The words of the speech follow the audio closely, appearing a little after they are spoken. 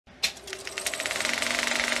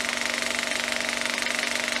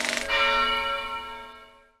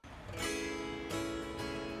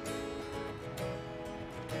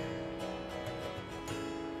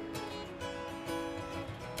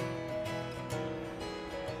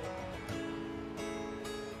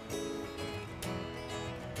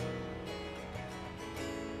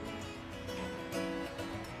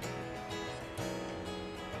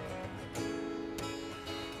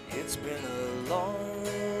It's been a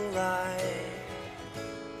long ride.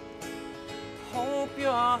 Hope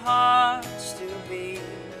your heart still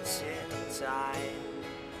beats in time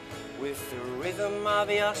with the rhythm of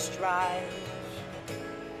your stride.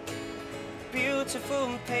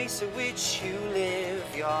 Beautiful pace at which you live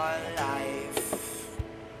your life.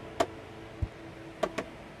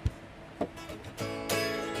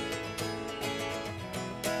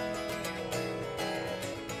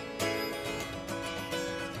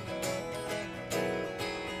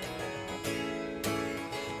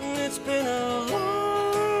 It's been a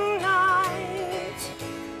long night.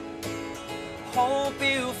 Hope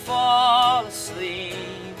you fall asleep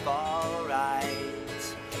alright,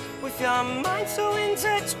 with your mind so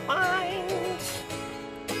intertwined.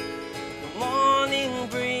 The morning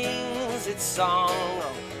brings its song.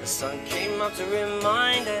 Oh, the sun came up to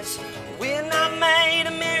remind us we're not made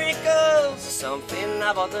of miracles. Something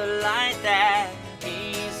about the light that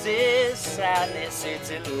eases sadness. It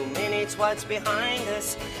illuminates what's behind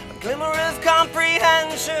us. A glimmer of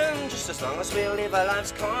comprehension. Just as long as we live our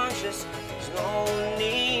lives conscious, there's no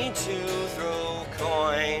need to throw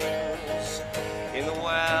coins in the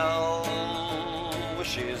well.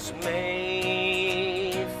 Wishes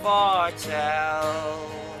made foretell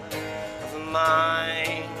of a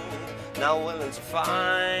mind now willing to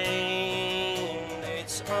find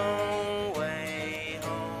its own way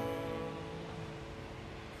home.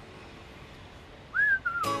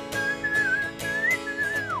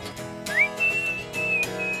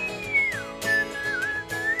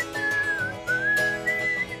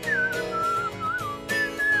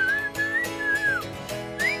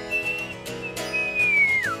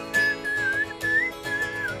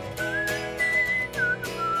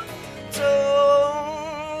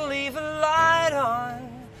 Don't leave a light on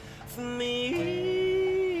for me.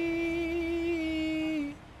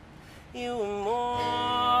 You were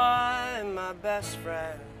more my best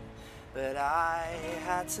friend, but I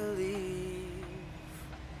had to leave.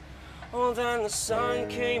 Oh, then the sun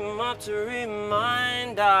came up to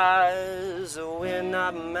remind us that we're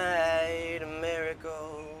not made of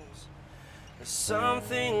miracles. There's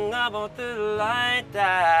something about the light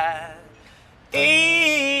that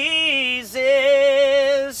eases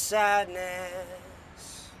sadness.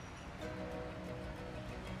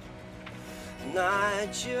 And I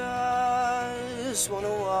just want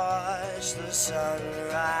to watch the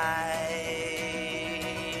sunrise.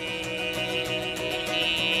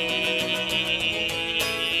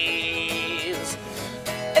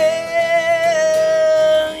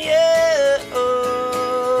 And yeah,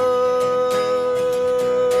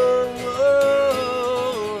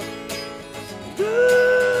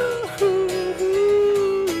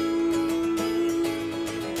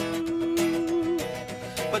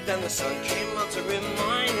 but then the sun came up to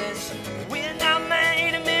remind us we're not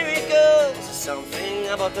made of miracles. There's something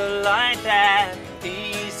about the light that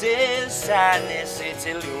eases sadness. It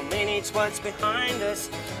illuminates what's behind us.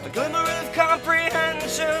 A glimmer of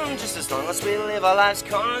comprehension. Just as long as we live our lives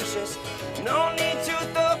conscious, no need to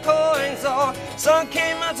throw coins. Oh, sun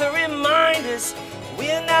came out to remind us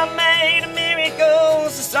we're not made of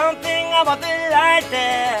miracles. There's something about the light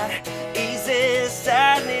that eases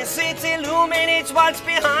sadness. It illuminates what's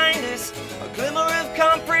behind us. A glimmer of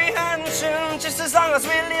comprehension. Just as long as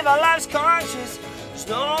we live our lives conscious, there's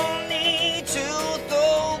no need to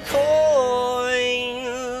throw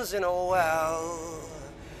coins in a well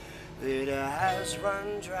that has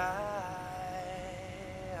run dry.